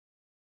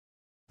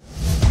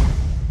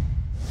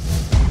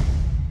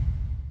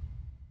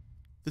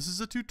This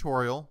is a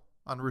tutorial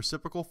on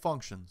reciprocal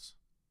functions.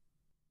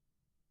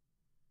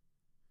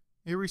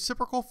 A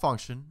reciprocal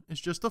function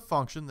is just a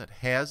function that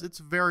has its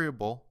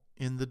variable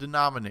in the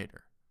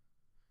denominator.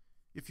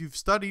 If you've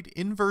studied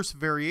inverse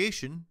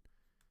variation,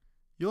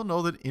 you'll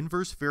know that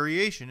inverse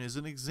variation is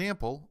an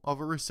example of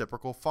a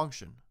reciprocal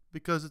function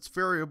because its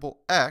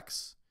variable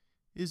x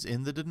is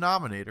in the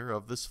denominator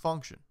of this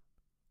function.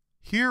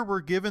 Here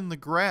we're given the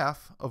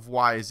graph of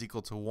y is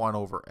equal to 1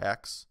 over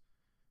x.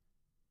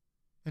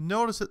 And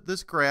notice that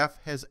this graph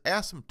has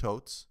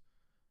asymptotes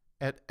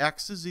at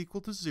x is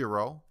equal to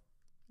 0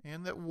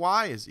 and that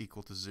y is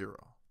equal to 0.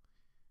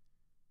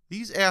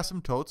 These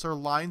asymptotes are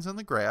lines on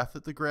the graph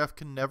that the graph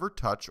can never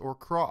touch or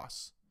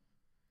cross.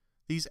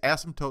 These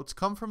asymptotes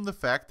come from the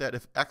fact that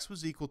if x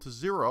was equal to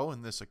 0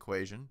 in this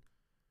equation,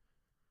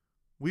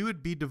 we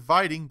would be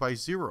dividing by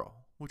 0,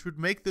 which would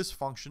make this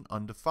function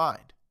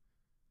undefined.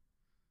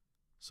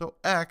 So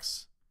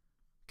x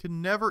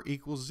can never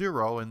equal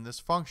 0 in this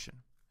function,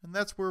 and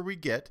that's where we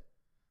get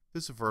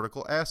this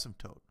vertical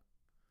asymptote.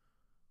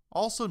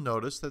 Also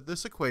notice that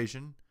this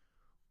equation,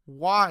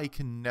 y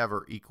can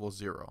never equal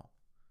 0.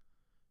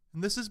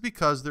 And this is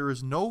because there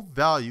is no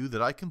value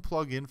that I can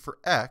plug in for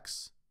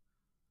x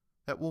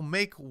that will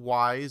make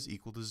y is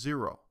equal to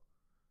 0.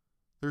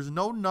 There's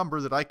no number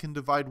that I can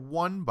divide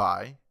 1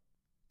 by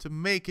to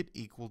make it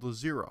equal to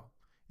 0.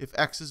 If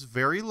x is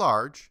very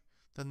large,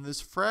 then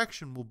this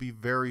fraction will be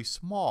very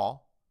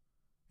small,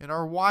 and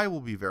our y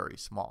will be very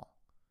small.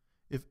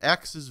 If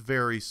x is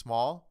very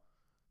small,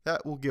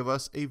 that will give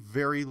us a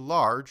very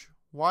large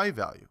y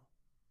value.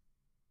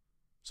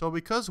 So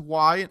because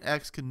y and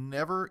x can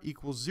never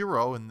equal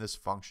 0 in this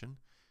function,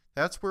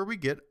 that's where we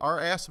get our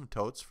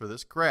asymptotes for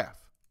this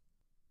graph.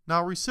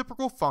 Now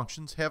reciprocal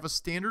functions have a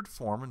standard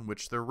form in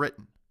which they're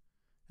written.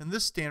 And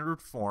this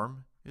standard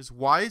form is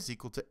y is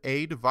equal to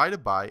a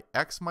divided by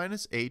x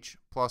minus h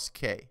plus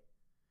k.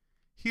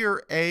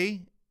 Here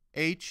a,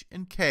 h,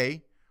 and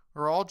k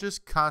are all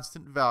just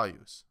constant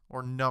values,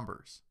 or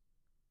numbers.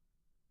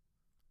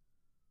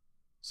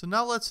 So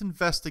now let's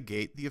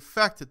investigate the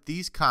effect that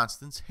these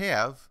constants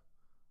have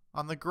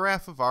on the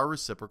graph of our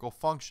reciprocal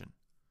function.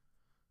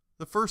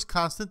 The first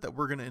constant that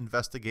we're going to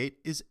investigate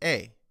is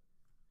a.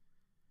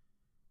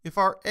 If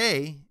our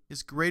a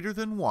is greater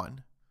than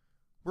 1,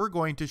 we're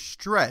going to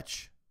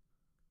stretch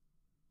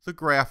the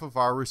graph of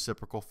our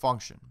reciprocal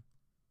function.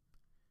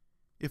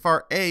 If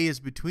our a is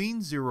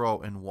between 0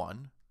 and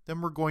 1,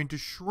 then we're going to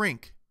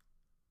shrink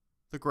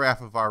the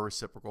graph of our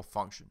reciprocal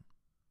function.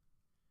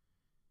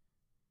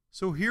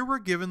 So here we're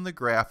given the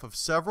graph of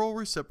several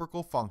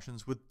reciprocal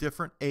functions with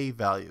different a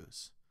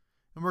values.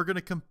 And we're going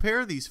to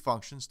compare these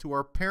functions to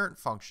our parent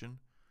function,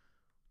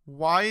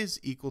 y is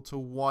equal to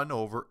 1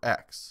 over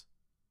x.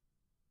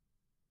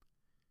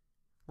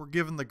 We're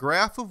given the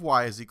graph of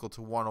y is equal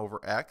to 1 over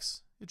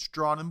x. It's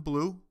drawn in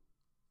blue.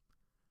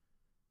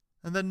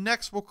 And then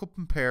next we'll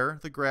compare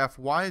the graph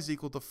y is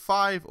equal to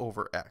 5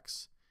 over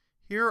x.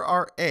 Here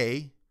our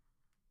a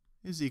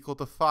is equal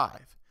to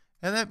 5.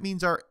 And that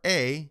means our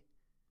a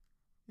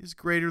is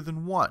greater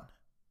than 1.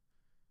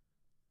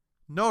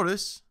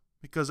 Notice,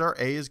 because our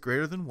a is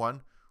greater than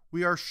 1,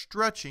 we are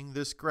stretching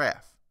this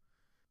graph.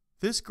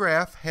 This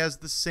graph has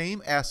the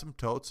same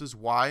asymptotes as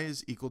y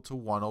is equal to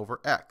 1 over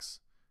x.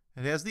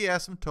 It has the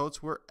asymptotes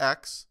where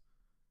x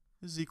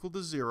is equal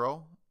to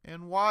 0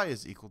 and y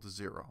is equal to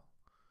 0.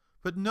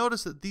 But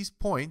notice that these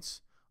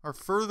points are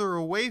further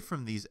away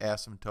from these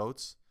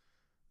asymptotes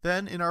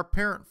than in our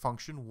parent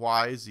function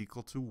y is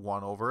equal to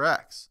 1 over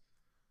x.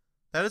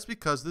 That is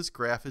because this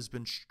graph has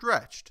been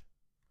stretched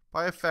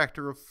by a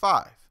factor of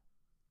 5.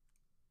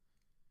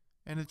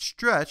 And it's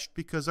stretched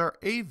because our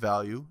a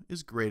value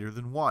is greater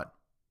than 1.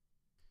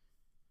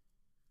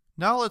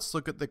 Now let's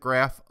look at the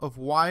graph of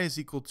y is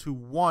equal to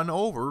 1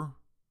 over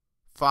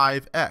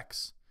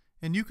 5x.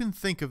 And you can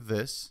think of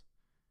this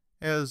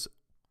as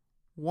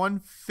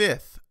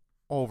 1/5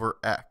 over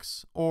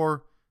x,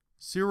 or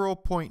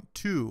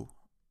 0.2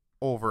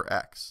 over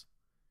x.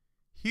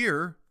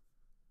 Here,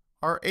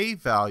 our a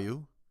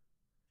value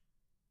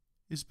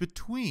is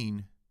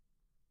between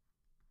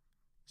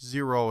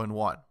 0 and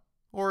 1,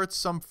 or it's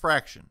some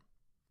fraction.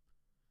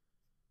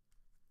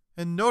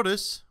 And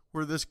notice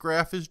where this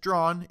graph is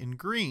drawn in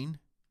green,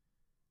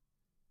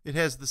 it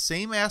has the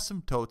same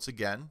asymptotes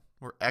again,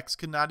 where x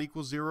cannot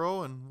equal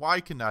 0 and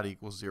y cannot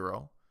equal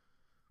 0.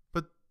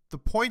 But the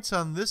points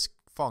on this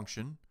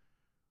function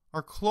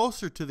are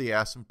closer to the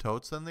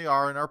asymptotes than they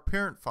are in our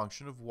parent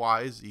function of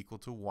y is equal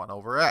to 1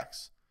 over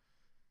x.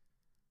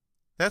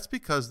 That's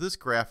because this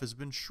graph has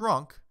been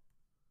shrunk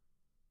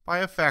by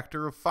a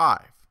factor of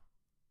 5,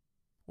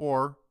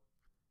 or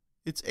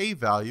its a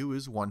value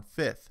is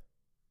 1/5.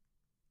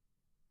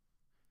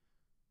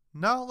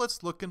 Now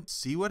let's look and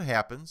see what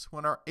happens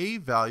when our a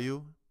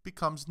value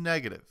becomes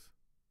negative.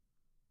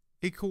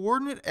 A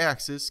coordinate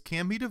axis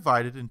can be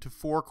divided into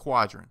 4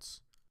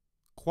 quadrants.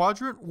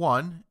 Quadrant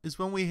 1 is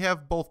when we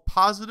have both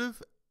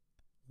positive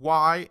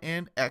y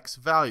and x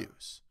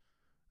values.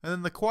 And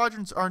then the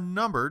quadrants are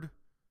numbered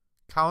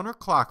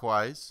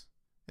counterclockwise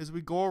as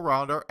we go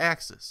around our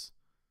axis.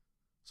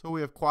 So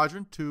we have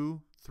quadrant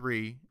 2,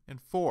 3, and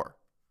 4.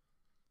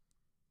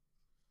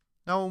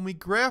 Now when we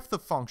graph the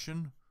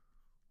function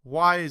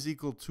y is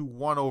equal to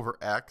 1 over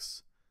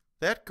x,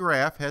 that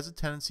graph has a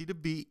tendency to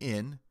be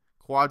in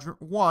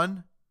quadrant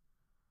 1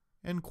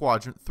 and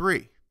quadrant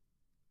 3.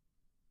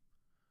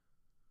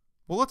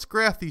 Well, let's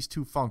graph these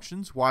two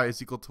functions, y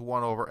is equal to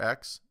 1 over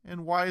x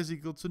and y is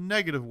equal to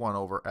negative 1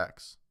 over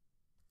x.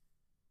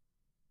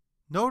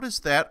 Notice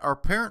that our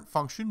parent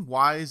function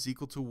y is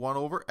equal to 1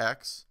 over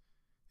x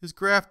is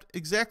graphed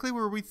exactly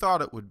where we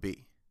thought it would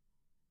be.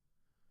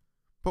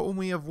 But when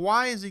we have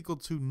y is equal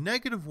to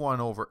negative 1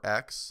 over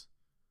x,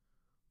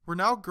 we're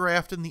now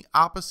graphed in the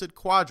opposite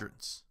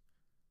quadrants.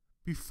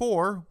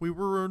 Before, we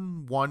were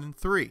in 1 and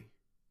 3.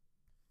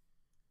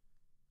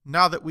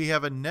 Now that we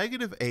have a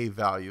negative a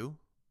value,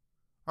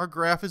 our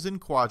graph is in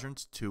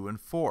quadrants 2 and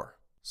 4.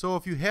 So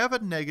if you have a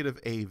negative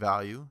a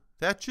value,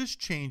 that just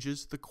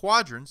changes the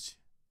quadrants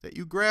that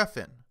you graph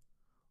in.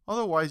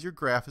 Otherwise, your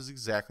graph is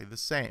exactly the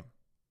same.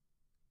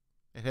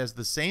 It has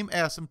the same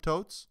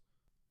asymptotes.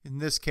 In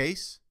this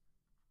case,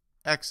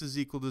 x is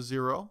equal to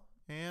 0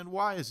 and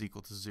y is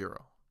equal to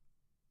 0.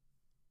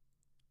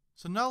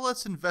 So now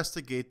let's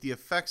investigate the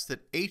effects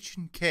that h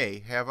and k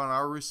have on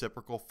our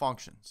reciprocal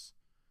functions.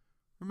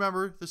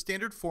 Remember, the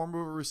standard form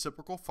of a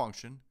reciprocal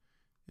function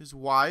is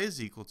y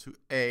is equal to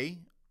a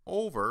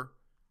over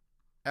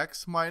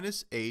x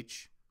minus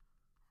h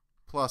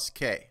plus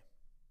k.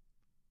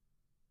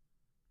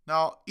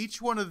 Now,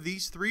 each one of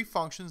these three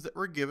functions that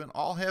we're given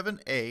all have an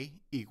a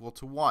equal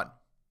to 1.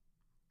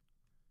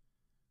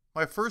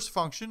 My first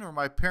function, or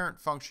my parent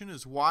function,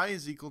 is y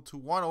is equal to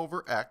 1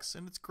 over x,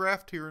 and it's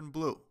graphed here in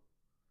blue.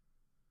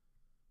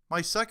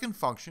 My second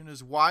function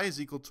is y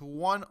is equal to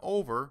 1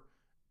 over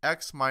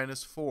x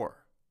minus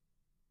 4.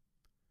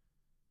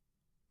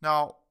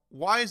 Now,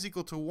 y is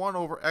equal to 1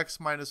 over x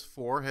minus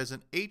 4 has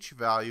an h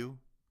value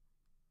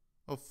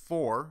of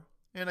 4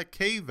 and a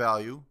k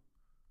value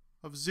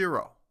of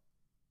 0.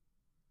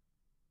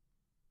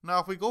 Now,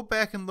 if we go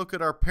back and look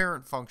at our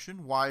parent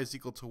function, y is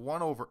equal to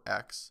 1 over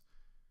x,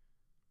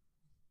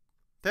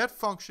 that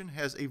function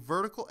has a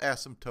vertical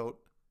asymptote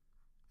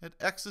at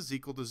x is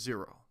equal to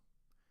 0.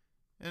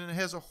 And it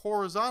has a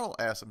horizontal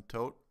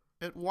asymptote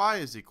at y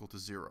is equal to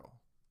 0.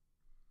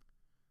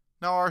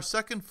 Now our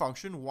second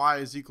function, y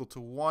is equal to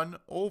 1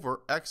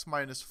 over x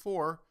minus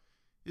 4,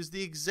 is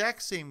the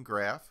exact same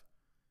graph,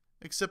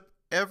 except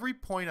every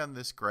point on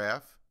this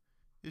graph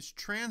is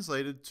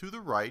translated to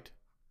the right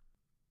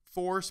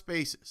 4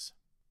 spaces.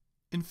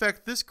 In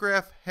fact, this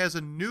graph has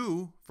a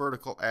new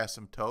vertical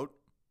asymptote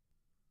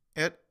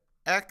at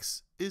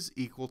x is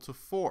equal to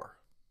 4.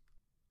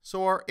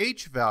 So our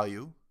h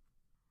value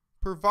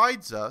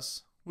provides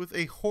us with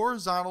a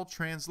horizontal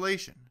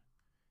translation,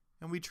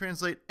 and we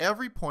translate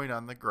every point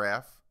on the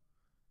graph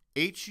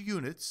h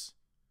units,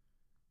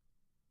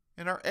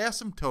 and our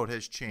asymptote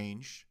has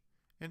changed,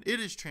 and it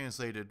is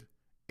translated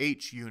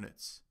h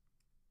units.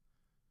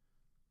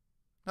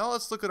 Now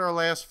let's look at our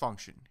last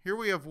function. Here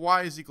we have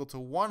y is equal to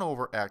 1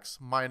 over x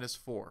minus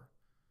 4.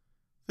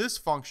 This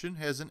function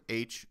has an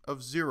h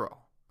of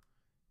 0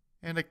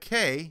 and a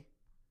k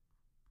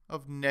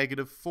of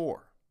negative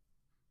 4.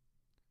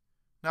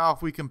 Now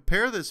if we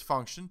compare this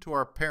function to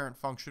our parent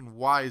function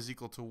y is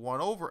equal to 1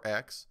 over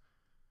x,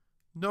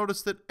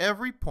 notice that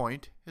every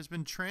point has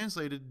been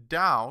translated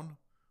down,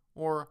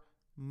 or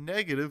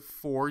negative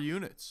 4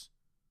 units.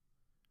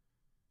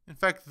 In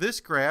fact, this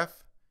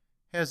graph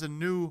has a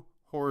new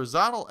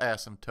horizontal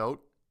asymptote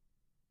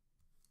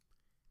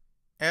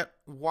at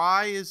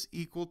y is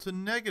equal to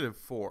negative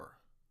 4.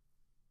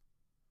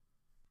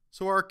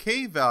 So our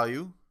k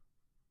value,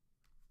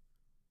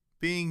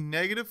 being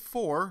negative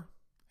 4,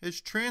 has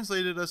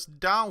translated us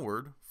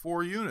downward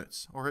 4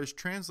 units, or has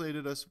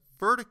translated us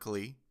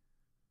vertically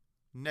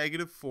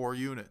negative 4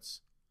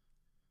 units.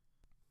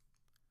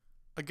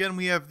 Again,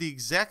 we have the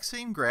exact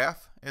same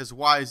graph as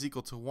y is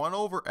equal to 1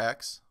 over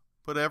x,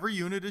 but every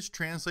unit is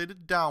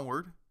translated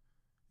downward,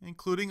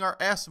 including our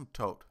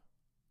asymptote.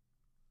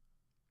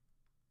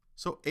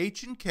 So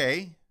h and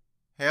k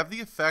have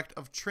the effect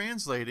of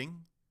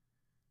translating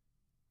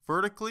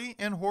vertically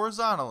and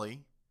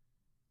horizontally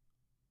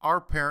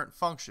our parent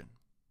function.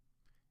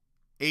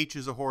 H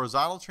is a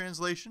horizontal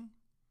translation,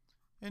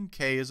 and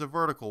k is a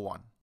vertical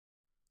one.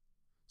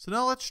 So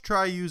now let's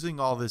try using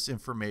all this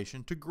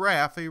information to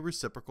graph a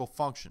reciprocal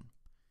function.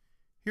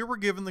 Here we're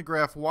given the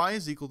graph y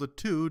is equal to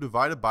 2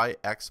 divided by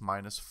x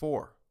minus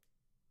 4.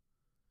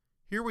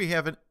 Here we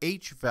have an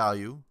h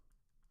value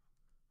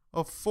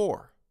of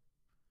 4.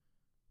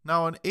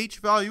 Now an h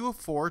value of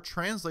 4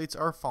 translates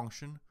our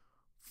function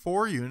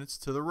 4 units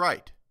to the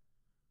right,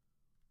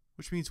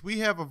 which means we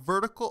have a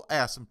vertical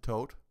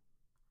asymptote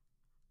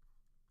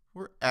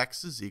where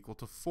x is equal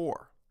to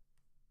 4.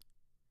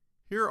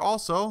 Here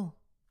also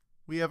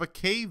we have a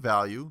k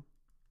value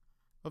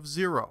of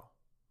 0,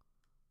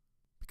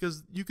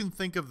 because you can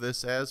think of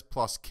this as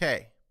plus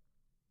k.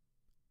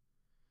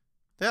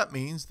 That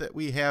means that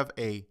we have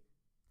a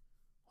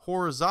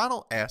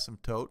horizontal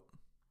asymptote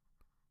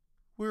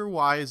where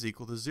y is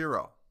equal to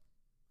 0.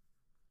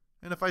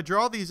 And if I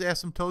draw these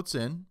asymptotes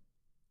in,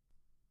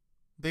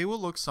 they will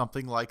look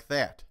something like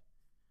that.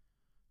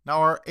 Now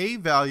our a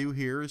value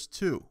here is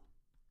 2.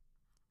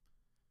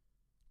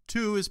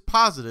 2 is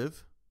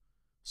positive,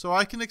 so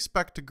I can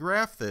expect to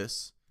graph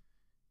this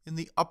in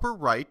the upper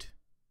right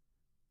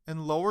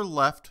and lower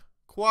left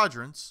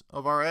quadrants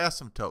of our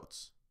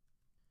asymptotes.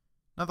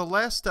 Now the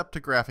last step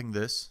to graphing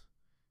this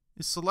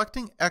is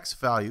selecting x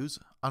values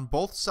on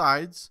both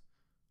sides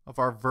of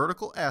our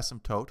vertical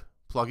asymptote,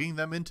 plugging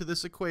them into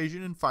this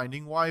equation and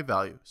finding y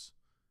values.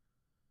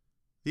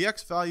 The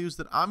x values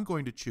that I'm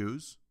going to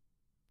choose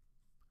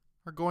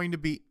are going to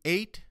be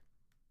 8,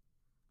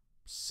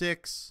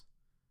 6,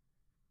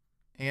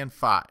 and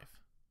 5.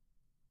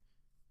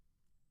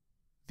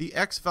 The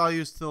x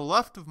values to the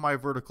left of my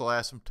vertical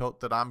asymptote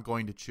that I'm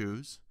going to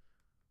choose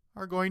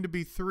are going to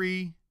be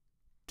 3,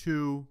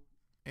 2,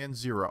 and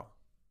 0.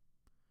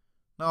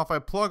 Now if I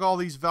plug all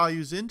these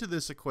values into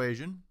this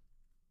equation,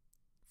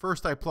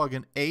 first I plug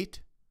in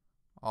 8,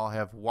 I'll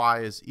have y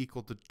is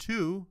equal to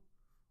 2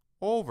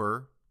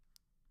 over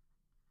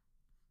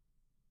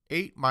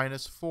 8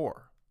 minus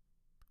 4.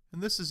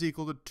 And this is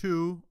equal to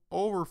 2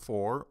 over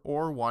 4,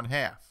 or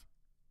 1/2.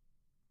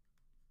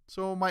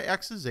 So my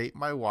x is 8,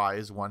 my y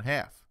is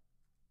 1/2.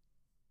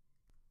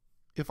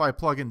 If I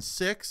plug in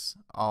 6,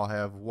 I'll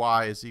have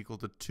y is equal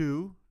to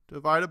 2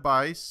 divided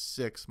by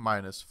 6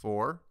 minus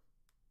 4.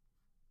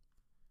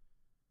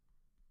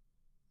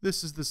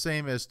 This is the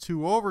same as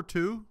 2 over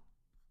 2,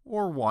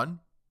 or 1.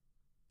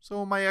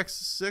 So my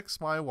x is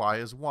 6, my y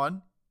is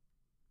 1.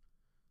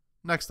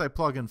 Next I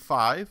plug in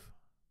 5.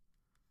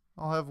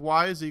 I'll have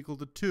y is equal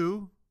to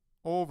 2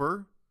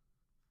 over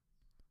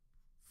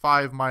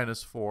 5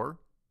 minus 4.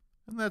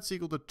 And that's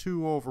equal to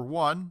 2 over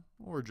 1,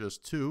 or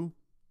just 2.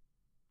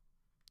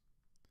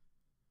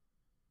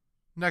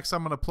 Next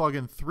I'm going to plug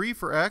in 3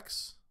 for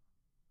x.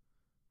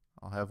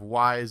 I'll have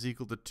y is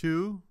equal to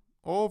 2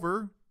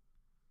 over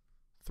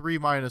 3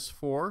 minus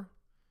 4.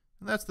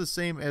 And that's the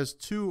same as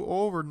 2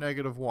 over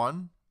negative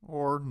 1,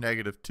 or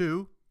negative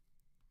 2.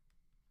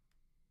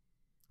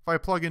 If I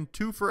plug in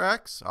 2 for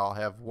x, I'll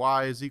have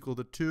y is equal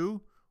to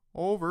 2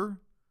 over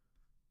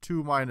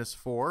 2 minus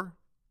 4.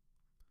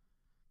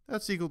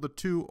 That's equal to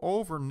 2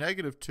 over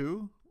negative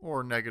 2,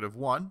 or negative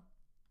 1.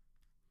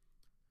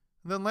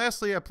 And then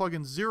lastly, I plug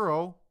in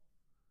 0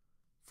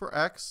 for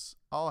x.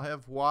 I'll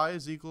have y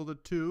is equal to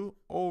 2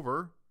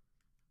 over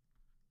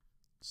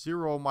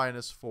 0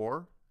 minus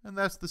 4. And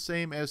that's the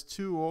same as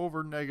 2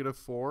 over negative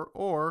 4,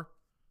 or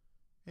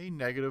a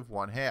negative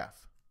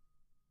 1/2.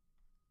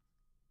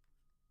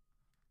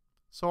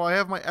 So I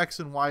have my x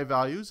and y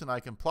values, and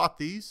I can plot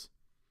these.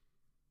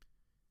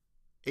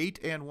 8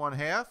 and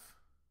 1/2,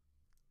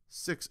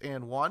 6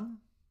 and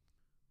 1,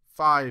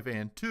 5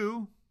 and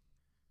 2,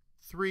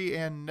 3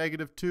 and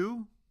negative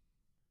 2,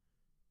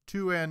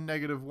 2 and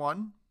negative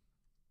 1,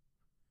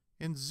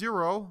 and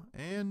 0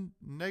 and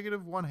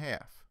negative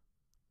 1/2.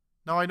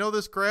 Now I know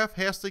this graph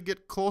has to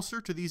get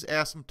closer to these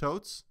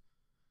asymptotes,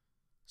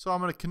 so I'm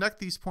going to connect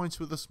these points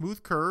with a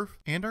smooth curve,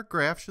 and our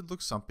graph should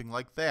look something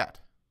like that.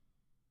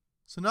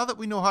 So now that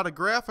we know how to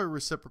graph a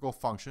reciprocal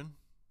function,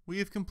 we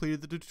have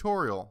completed the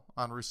tutorial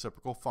on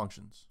reciprocal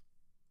functions.